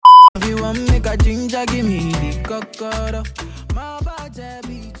If you want make a ginger, give me the cocoa.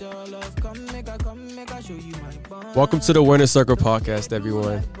 Welcome to the Winner Circle podcast,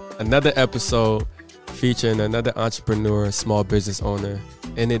 everyone. Another episode featuring another entrepreneur, small business owner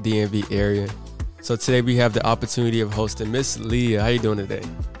in the DMV area. So today we have the opportunity of hosting Miss Leah. How you doing today?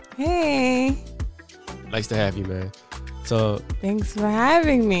 Hey. Nice to have you, man. So Thanks for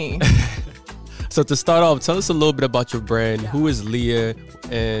having me. So to start off, tell us a little bit about your brand. Who is Leah?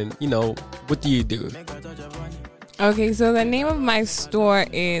 And, what do you do? Okay, so the name of my store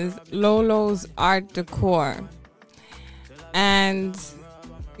is Lolo's Art Decor. And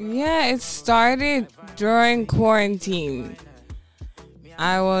yeah, it started during quarantine.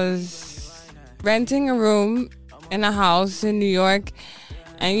 I was renting a room in a house in New York.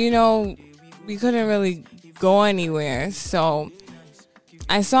 And, we couldn't really go anywhere. So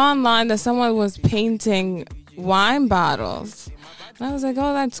I saw online that someone was painting wine bottles. And I was like,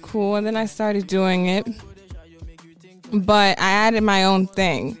 oh, that's cool. And then I started doing it. But I added my own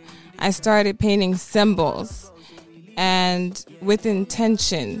thing. I started painting symbols and with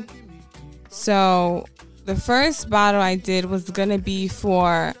intention. So the first bottle I did was going to be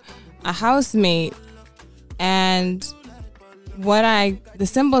for a housemate. And the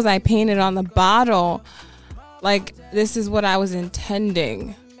symbols I painted on the bottle, this is what I was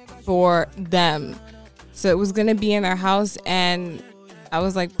intending for them. So it was going to be in their house, and I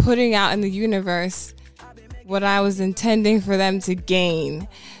was putting out in the universe what I was intending for them to gain.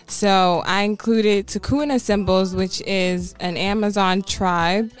 So I included Takuna symbols, which is an Amazon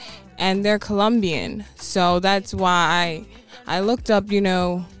tribe, and they're Colombian. So that's why I looked up,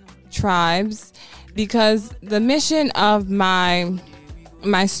 tribes, because the mission of my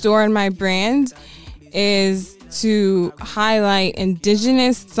store and my brand is to highlight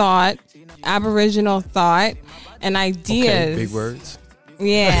indigenous thought, Aboriginal thought, and ideas. Okay, big words.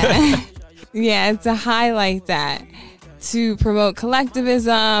 Yeah. Yeah, to highlight that, to promote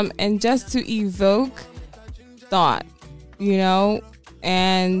collectivism, and just to evoke thought,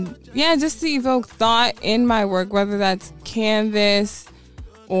 and yeah, just to evoke thought in my work, whether that's canvas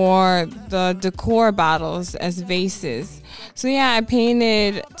or the decor bottles as vases. So yeah, I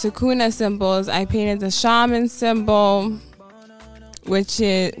painted Takuna symbols. I painted the shaman symbol, which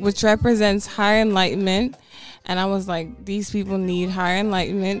represents higher enlightenment. And I was like, these people need higher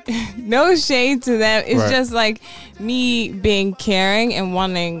enlightenment. No shade to them. It's just me being caring and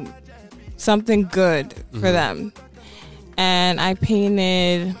wanting something good for them. And I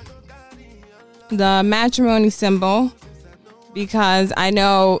painted the matrimony symbol because I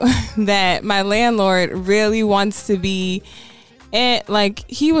know that my landlord really wants to be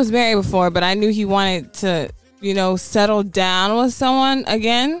he was married before, but I knew he wanted to settle down with someone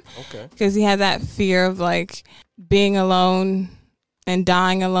again. Okay. Because he had that fear of being alone and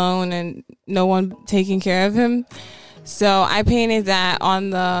dying alone and no one taking care of him. So I painted that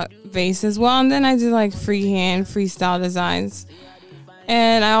on the vase as well. And then I did freestyle designs.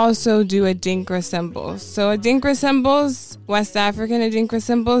 And I also do Adinkra symbols. So Adinkra symbols, West African Adinkra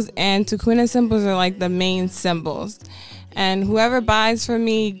symbols, and Takuna symbols are the main symbols. And whoever buys from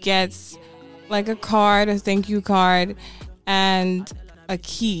me gets a card, a thank you card, and a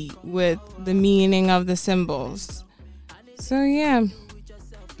key with the meaning of the symbols. So yeah.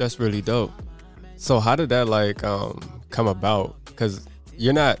 That's really dope. So how did that come about? Because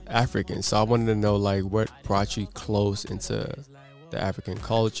you're not African, so I wanted to know what brought you close into the African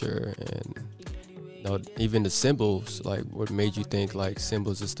culture and even the symbols. What made you think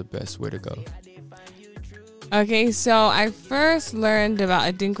symbols is the best way to go? Okay, so I first learned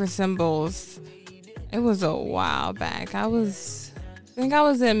about Adinkra symbols. It was a while back. I think I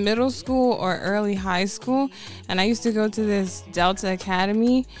was in middle school or early high school, and I used to go to this Delta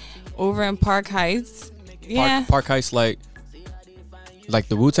Academy over in Park Heights. Yeah. Park Heights, like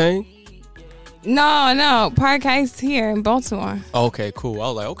the Wu-Tang? No, Park Heights here in Baltimore. Okay, cool.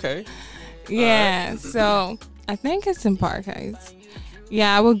 I was okay. Yeah, so I think it's in Park Heights.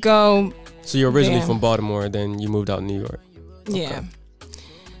 Yeah, I would go. So you're originally from Baltimore, then you moved out to New York. Okay. Yeah.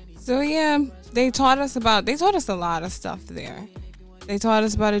 So yeah, they taught us a lot of stuff there. They taught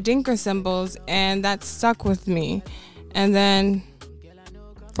us about Adinkra symbols, and that stuck with me. And then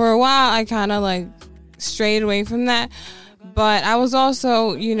for a while, I kind of strayed away from that. But I was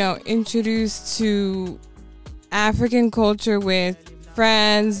also, introduced to African culture with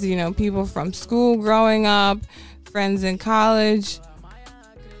friends, people from school growing up, friends in college.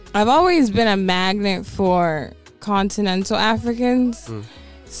 I've always been a magnet for continental Africans.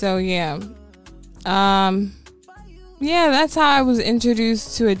 So yeah. Yeah, that's how I was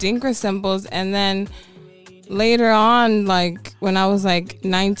introduced to Adinkra symbols. And then later on, like when I was like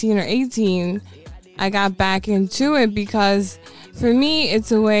 19 or 18, I got back into it because for me,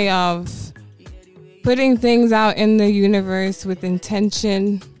 it's a way of putting things out in the universe with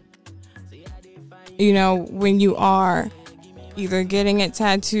intention. You know, when you are either getting it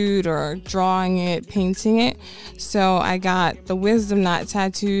tattooed or drawing it, painting it. So I got the wisdom knot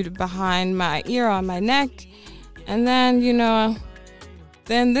tattooed behind my ear on my neck. And then, you know,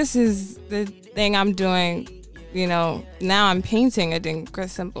 then this is the thing I'm doing. You know, now I'm painting Adinkra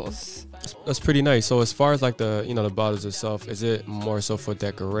symbols. That's pretty nice. So as far as like the, you know, the bottles itself, is it more so for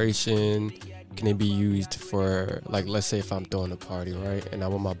decoration? Can it be used for, like, let's say if I'm throwing a party, right, and I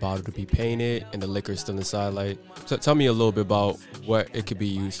want my bottle to be painted and the liquor still inside, like, so tell me a little bit about what it could be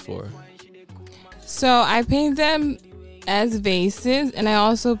used for. So I paint them as vases, and I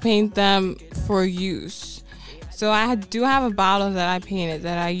also paint them for use. So I do have a bottle that I painted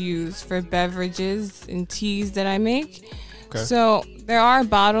that I use for beverages and teas that I make. Okay. So there are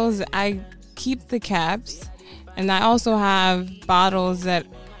bottles, I keep the caps, and I also have bottles that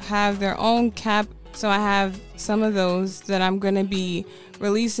have their own cap. So I have some of those that I'm going to be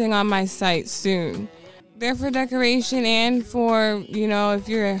releasing on my site soon. They're for decoration and for, you know, if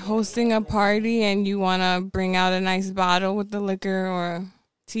you're hosting a party and you want to bring out a nice bottle with the liquor or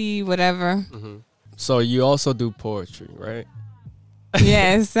tea, whatever. Mm-hmm. So you also do poetry, right?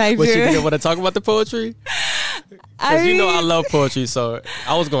 Yes, I do. But you didn't want to talk about the poetry? Because you know I love poetry, so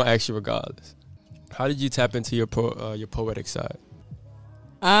I was going to ask you regardless. How did you tap into your poetic side?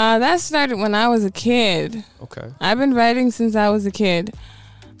 That started when I was a kid. Okay. I've been writing since I was a kid.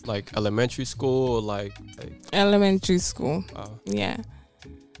 Like elementary school or like elementary school. Oh. Yeah.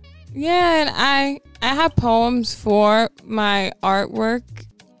 Yeah, and I have poems for my artwork.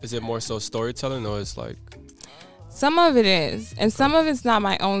 Is it more so storytelling or it's like? Some of it is, and some of it's not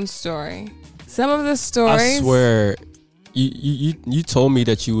my own story. Some of the stories. I swear, you told me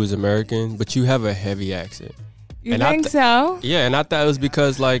that you was American, but you have a heavy accent. You think so? Yeah, and I thought it was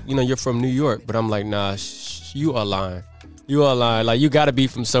because, like, you know, you're from New York. But I'm like, nah, you are lying. You are lying. Like, you got to be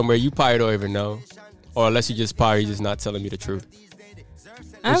from somewhere you probably don't even know. Or unless you're just not telling me the truth.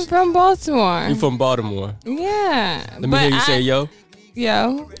 I'm from Baltimore. You from Baltimore? Yeah. Let me hear you say yo.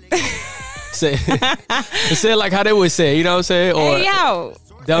 Yo. Say it like how they would say, you know what I'm saying? Or hey, yo.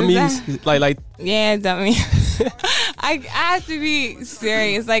 Dummies. Like. Yeah, dummy. I have to be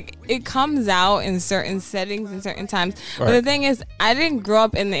serious. Like, it comes out in certain settings and certain times. Right. But the thing is, I didn't grow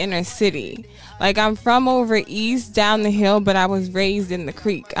up in the inner city. Like, I'm from over east, down the hill, but I was raised in the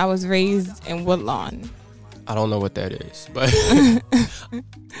creek. I was raised in Woodlawn. I don't know what that is, but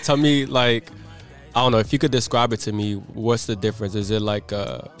tell me, like, I don't know, if you could describe it to me, what's the difference? Is it like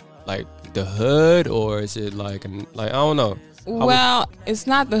the hood, or is it like I don't know. Well, it's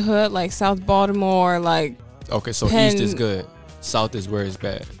not the hood like South Baltimore, like. Okay, so Penn. East is good. South is where it's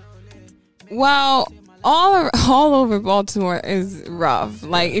bad. Well, all over Baltimore is rough.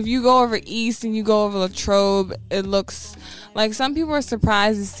 Like, if you go over east and you go over Latrobe, it looks like some people are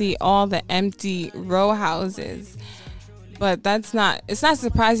surprised to see all the empty row houses. But it's not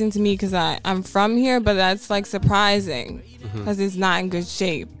surprising to me because I'm from here, but that's like surprising because it's not in good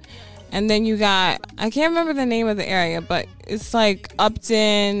shape. And then you got, I can't remember the name of the area, but it's like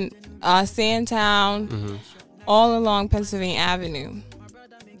Upton, Sandtown, all along Pennsylvania Avenue.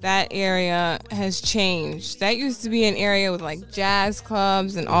 That area has changed. That used to be an area with like jazz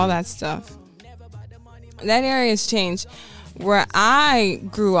clubs and all that stuff. That area has changed. Where I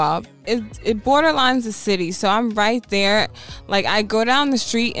grew up, it borderlines the city, so I'm right there. Like, I go down the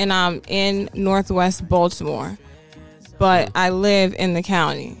street and I'm in Northwest Baltimore, but I live in the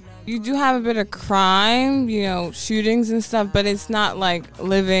county. You do have a bit of crime, you know, shootings and stuff, but it's not like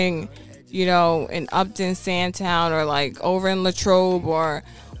living, you know, in Upton, Sandtown, or like over in Latrobe or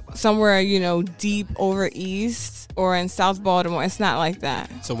somewhere, you know, deep over east or in South Baltimore. It's not like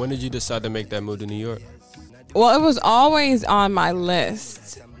that. So when did you decide to make that move to New York? Well, it was always on my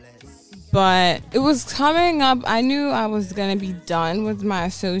list, but it was coming up. I knew I was going to be done with my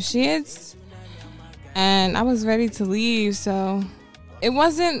associates, and I was ready to leave, so it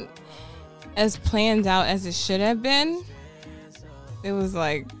wasn't as planned out as it should have been. It was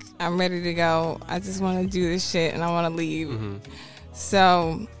like, I'm ready to go. I just want to do this shit, and I want to leave.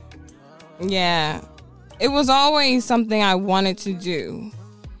 So, yeah, it was always something I wanted to do.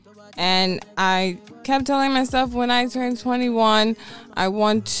 And I kept telling myself when I turned 21, I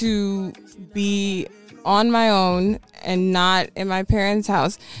want to be on my own and not in my parents'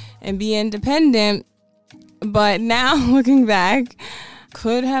 house and be independent. But now, looking back,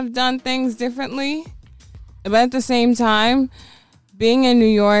 could have done things differently. But at the same time, being in New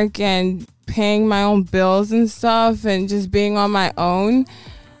York and paying my own bills and stuff and just being on my own,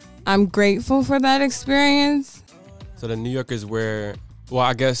 I'm grateful for that experience. So the New York is where, well,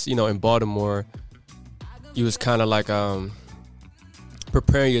 I guess, in Baltimore, you was kind of like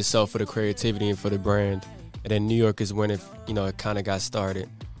preparing yourself for the creativity and for the brand. And then New York is when it kind of got started.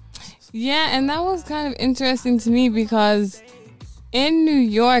 Yeah, and that was kind of interesting to me because in New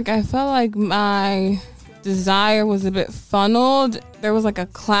York, I felt like my desire was a bit funneled. There was like a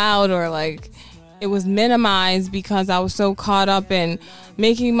cloud, or like it was minimized because I was so caught up in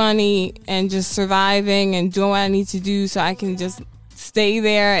making money and just surviving and doing what I need to do so I can just stay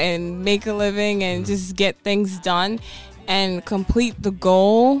there and make a living and just get things done and complete the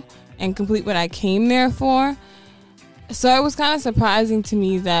goal and complete what I came there for. So it was kind of surprising to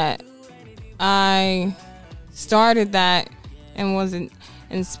me that I started that and wasn't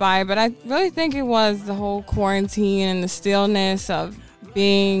inspired, but I really think it was the whole quarantine and the stillness of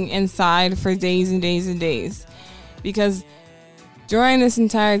being inside for days and days and days. Because during this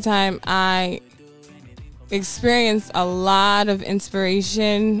entire time, I experienced a lot of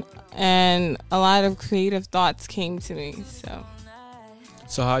inspiration and a lot of creative thoughts came to me.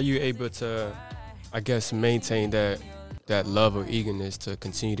 So how are you able to, I guess, maintain that love or eagerness to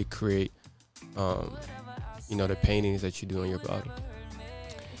continue to create, the paintings that you do on your body?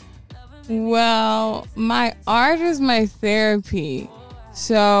 Well, my art is my therapy.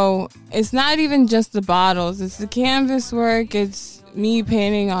 So it's not even just the bottles. It's the canvas work. It's me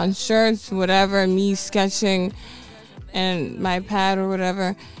painting on shirts, whatever, me sketching and my pad or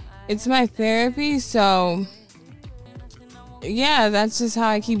whatever. It's my therapy. So yeah, that's just how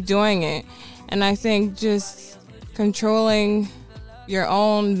I keep doing it. And I think just controlling your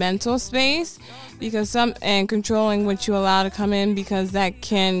own mental space and controlling what you allow to come in, because that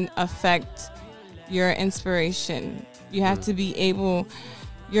can affect your inspiration. You have to be able,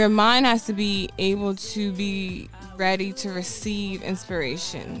 your mind has to be able to be ready to receive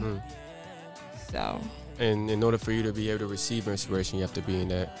inspiration. So, and in order for you to be able to receive inspiration, you have to be in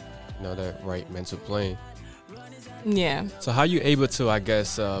that, that right mental plane. Yeah. So how are you able to, I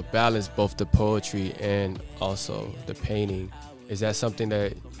guess, balance both the poetry and also the painting? Is that something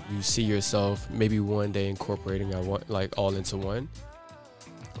that you see yourself maybe one day incorporating all into one?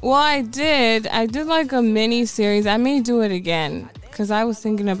 Well, I did like a mini series. I may do it again because I was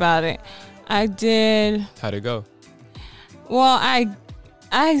thinking about it. I did. How'd it go? Well,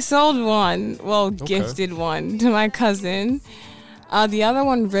 I sold one. Well, gifted one to my cousin. The other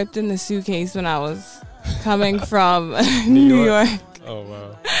one ripped in the suitcase when I was coming from New York. Oh,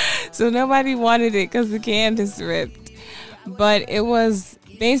 wow. So nobody wanted it because the canvas ripped. But it was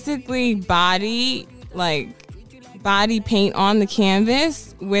basically body paint on the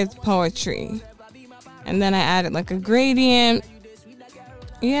canvas with poetry. And then I added like a gradient.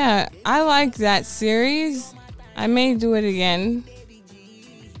 Yeah, I like that series. I may do it again.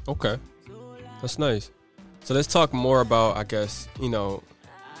 Okay. That's nice. So let's talk more about, I guess,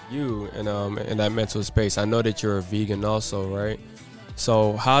 you and in that mental space. I know that you're a vegan also, right?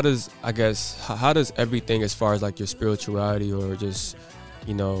 So how does everything as far as like your spirituality or just,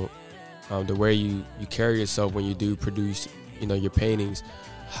 the way you carry yourself when you do produce, your paintings,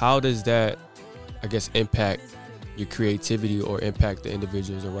 how does that, I guess, impact your creativity or impact the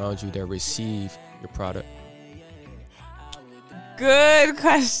individuals around you that receive your product? Good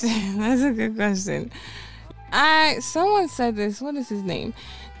question. That's a good question. Someone said this. What is his name?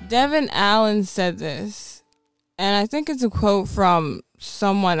 Devin Allen said this, and I think it's a quote from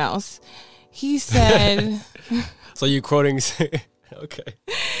someone else. He said... So you're quoting... Okay.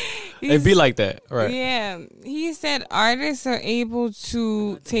 It'd be like that, right? Yeah. He said artists are able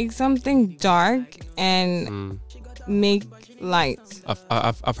to take something dark and make light.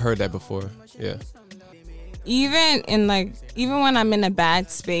 I've heard that before. Yeah. Even when I'm in a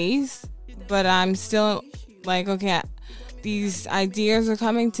bad space, but I'm still like, okay, these ideas are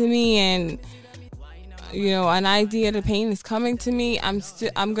coming to me, and an idea to paint is coming to me.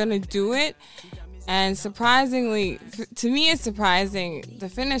 I'm gonna do it. And surprisingly, to me, it's surprising. The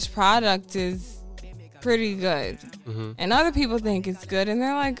finished product is pretty good. Mm-hmm. And other people think it's good. And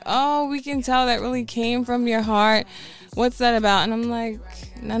they're like, oh, we can tell that really came from your heart. What's that about? And I'm like,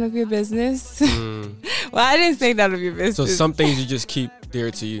 none of your business. Well, I didn't say none of your business. So some things you just keep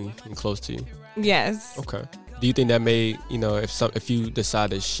dear to you and close to you. Yes. Okay. Do you think that may, if you decide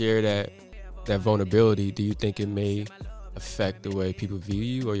to share that vulnerability, do you think it may affect the way people view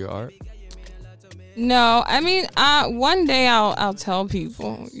you or your art? No, I mean, one day I'll tell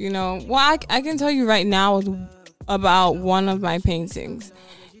people, Well, I can tell you right now about one of my paintings.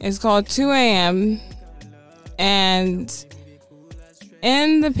 It's called 2 a.m. And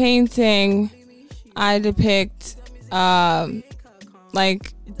in the painting, I depict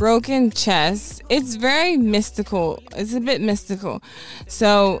like broken chests. It's very mystical. It's a bit mystical.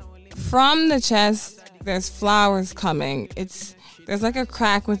 So from the chest, there's flowers coming. There's like a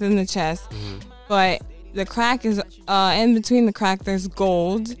crack within the chest, but the crack is in between the crack. There's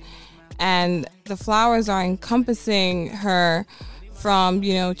gold, and the flowers are encompassing her from,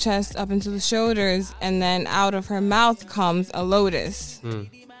 chest up into the shoulders, and then out of her mouth comes a lotus.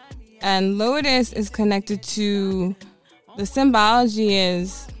 And lotus is connected to, the symbology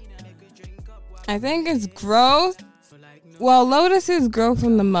is, I think it's growth. Well, lotuses grow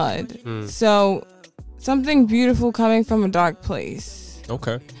from the mud. So something beautiful coming from a dark place.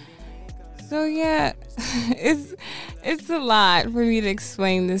 Okay. So yeah, it's a lot for me to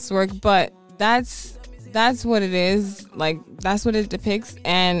explain this work, but that's what it is. Like, that's what it depicts.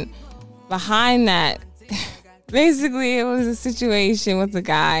 And behind that, basically, it was a situation with a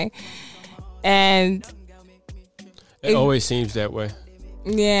guy, and it always seems that way.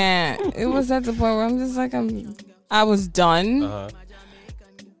 Yeah, it was at the point where I'm just like, I was done.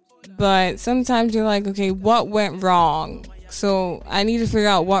 But sometimes you're like, okay, what went wrong? So I need to figure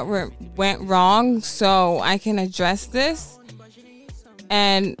out what went wrong so I can address this.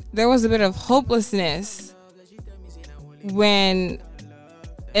 And there was a bit of hopelessness in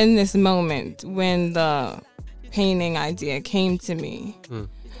this moment, when the painting idea came to me.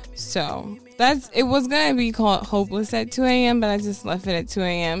 So it was going to be called Hopeless at 2 a.m., but I just left it at 2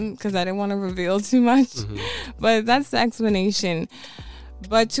 a.m. because I didn't want to reveal too much. But that's the explanation.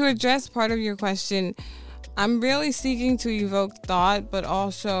 But to address part of your question, I'm really seeking to evoke thought, but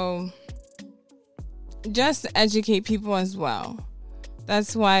also just to educate people as well.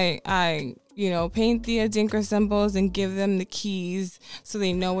 That's why I, paint the Adinkra symbols and give them the keys so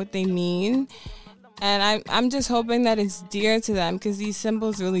they know what they mean. And I'm just hoping that it's dear to them, because these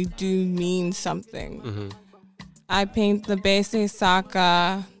symbols really do mean something. I paint the Bese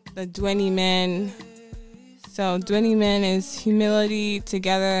Saka, the Dweni Men. So Dweni Men is humility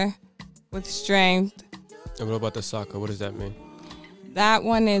together with strength. And what about the Saka? What does that mean? That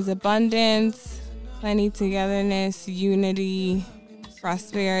one is abundance, plenty, togetherness, unity,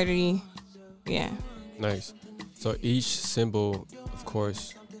 prosperity. Yeah. Nice. So each symbol, of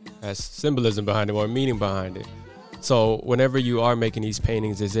course, has symbolism behind it or meaning behind it. So whenever you are making these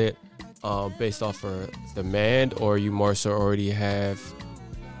paintings, is it based off of demand, or you more so already have,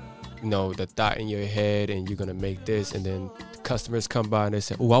 the thought in your head and you're going to make this, and then customers come by and they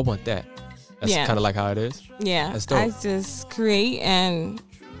say, oh, I want that. That's kind of like how it is? Yeah. That's dope. I just create and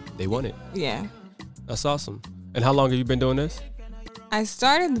they want it. Yeah. That's awesome. And how long have you been doing this? I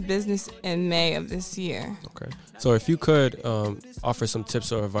started the business in May of this year. Okay. So if you could offer some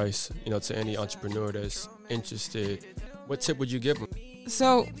tips or advice, to any entrepreneur that's interested, what tip would you give them?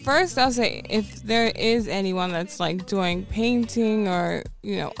 So first I'll say, if there is anyone that's like doing painting or,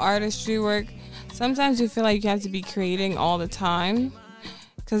 artistry work, sometimes you feel like you have to be creating all the time.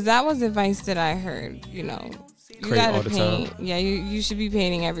 Because that was advice that I heard, you gotta paint. Time. Yeah, you should be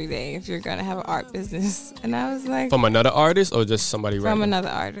painting every day if you're gonna have an art business. And I was like, from another artist or just somebody random? From another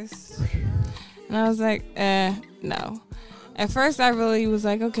artist. And I was like, no. At first I really was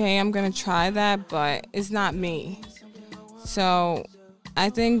like, okay, I'm gonna try that, but it's not me. So I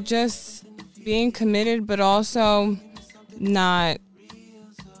think just being committed, but also not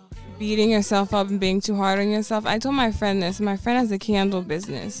beating yourself up and being too hard on yourself. I told my friend this. My friend has a candle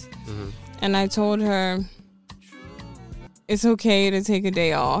business. And I told her, it's okay to take a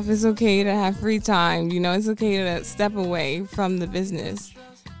day off. It's okay to have free time. It's okay to step away from the business,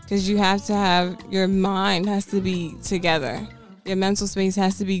 because you have to have, your mind has to be together. Your mental space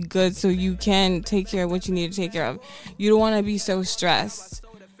has to be good so you can take care of what you need to take care of. You don't want to be so stressed.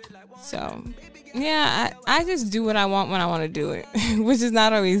 So, yeah, I just do what I want when I want to do it, which is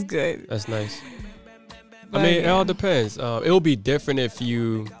not always good. That's nice. But, it all depends. It will be different if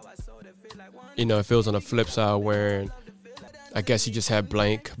if it was on the flip side where I guess you just have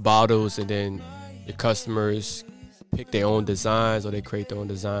blank bottles and then your customers pick their own designs or they create their own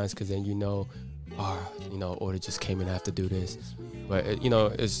designs, because then order just came in, I have to do this. But,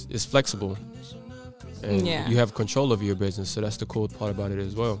 it's flexible. And you have control over your business, so that's the cool part about it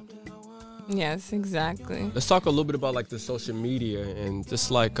as well. Yes, exactly. Let's talk a little bit about like the social media and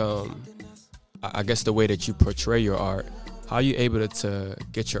just like I guess the way that you portray your art. How are you able to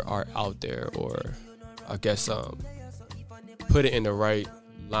get your art out there, or I guess put it in the right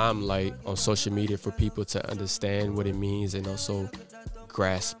limelight on social media for people to understand what it means and also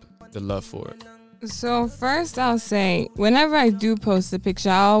grasp the love for it? So first I'll say, whenever I do post a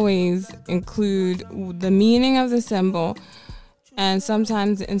picture, I always include the meaning of the symbol and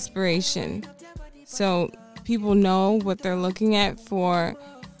sometimes inspiration. So people know what they're looking at for.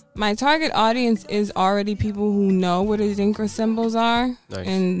 My target audience is already people who know what Adinkra symbols are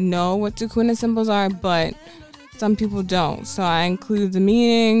and know what Takuna symbols are, but some people don't. So I include the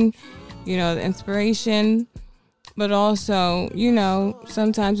meaning, the inspiration, but also,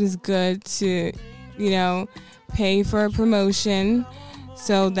 sometimes it's good to, pay for a promotion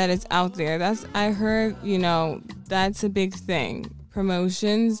so that it's out there. I heard, that's a big thing,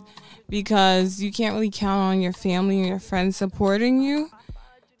 promotions, because you can't really count on your family and your friends supporting you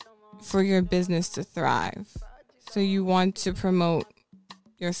for your business to thrive. So you want to promote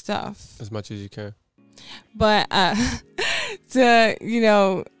your stuff as much as you can. But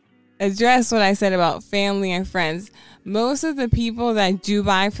to, address what I said about family and friends, most of the people that do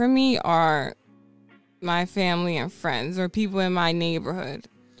buy from me are my family and friends, or people in my neighborhood.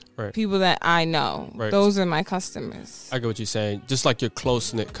 Right. People that I know. Right. Those are my customers. I get what you're saying. Just like your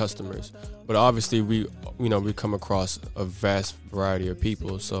close-knit customers. But obviously we come across a vast variety of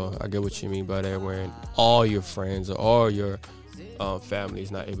people. So I get what you mean by that, when all your friends or all your family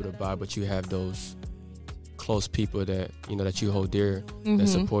is not able to buy, but you have those close people that, that you hold dear, that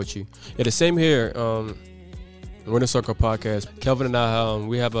support you. Yeah, the same here. Winner Circle Podcast. Kelvin and I,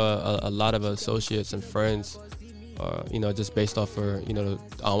 we have a lot of associates and friends, just based off of,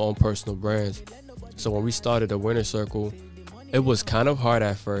 our own personal brands. So when we started the Winner Circle, it was kind of hard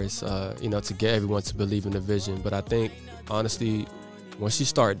at first, to get everyone to believe in the vision. But I think, honestly, once you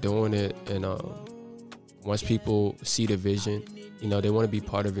start doing it and once people see the vision, they want to be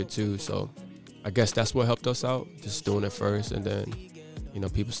part of it too. So I guess that's what helped us out, just doing it first. And then,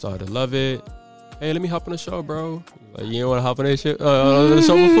 people started to love it. Hey, let me hop on the show, bro. Like, you didn't want to hop on the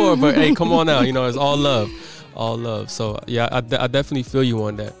show before, but hey, come on now. It's all love. All love. So, yeah, I definitely feel you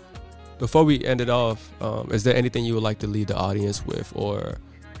on that. Before we end it off, is there anything you would like to leave the audience with, or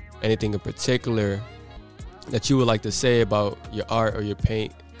anything in particular that you would like to say about your art or your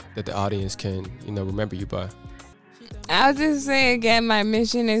paint that the audience can, remember you by? I'll just say again, my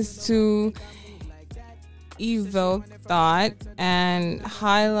mission is to evoke thought and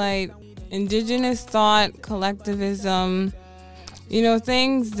highlight indigenous thought, collectivism,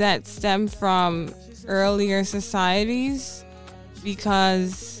 things that stem from earlier societies,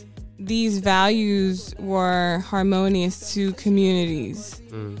 because these values were harmonious to communities.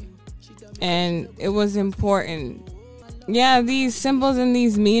 And it was important. Yeah, these symbols and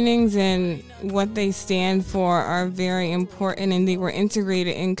these meanings and what they stand for are very important, and they were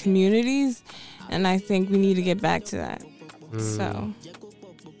integrated in communities, and I think we need to get back to that. So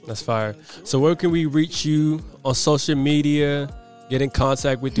that's fire. So where can we reach you on social media, get in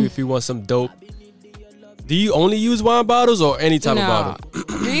contact with you if you want some dope? Do you only use wine bottles or any type of bottle?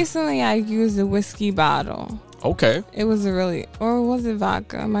 Recently I used a whiskey bottle. Okay. It was or was it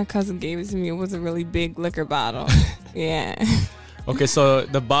vodka? My cousin gave it to me. It was a really big liquor bottle. Yeah. Okay, so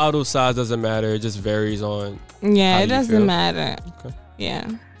the bottle size doesn't matter. It just varies on. Yeah, it doesn't matter. Okay.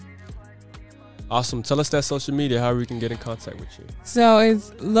 Yeah. Awesome. Tell us that social media, how we can get in contact with you. So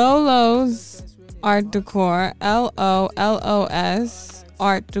it's Lolo's Art Decor, LOLOS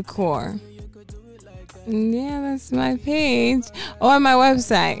Art Decor. Yeah, that's my page. Or my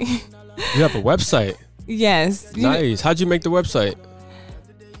website. You have a website? Yes. Nice. How'd you make the website?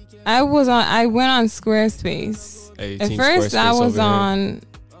 I went on Squarespace. Hey, At first I was on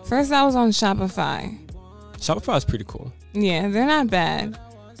Shopify. Shopify is pretty cool. Yeah, they're not bad.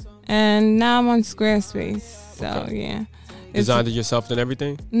 And now I'm on Squarespace. So okay. Yeah. Designed it yourself and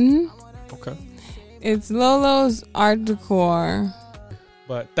everything? Mm-hmm. Okay. It's Lolo's Art Decor.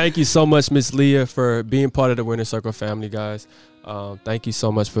 But thank you so much, Miss Leah, for being part of the Winner Circle family, guys. Thank you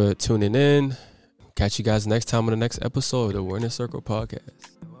so much for tuning in. Catch you guys next time on the next episode of the Winner Circle Podcast.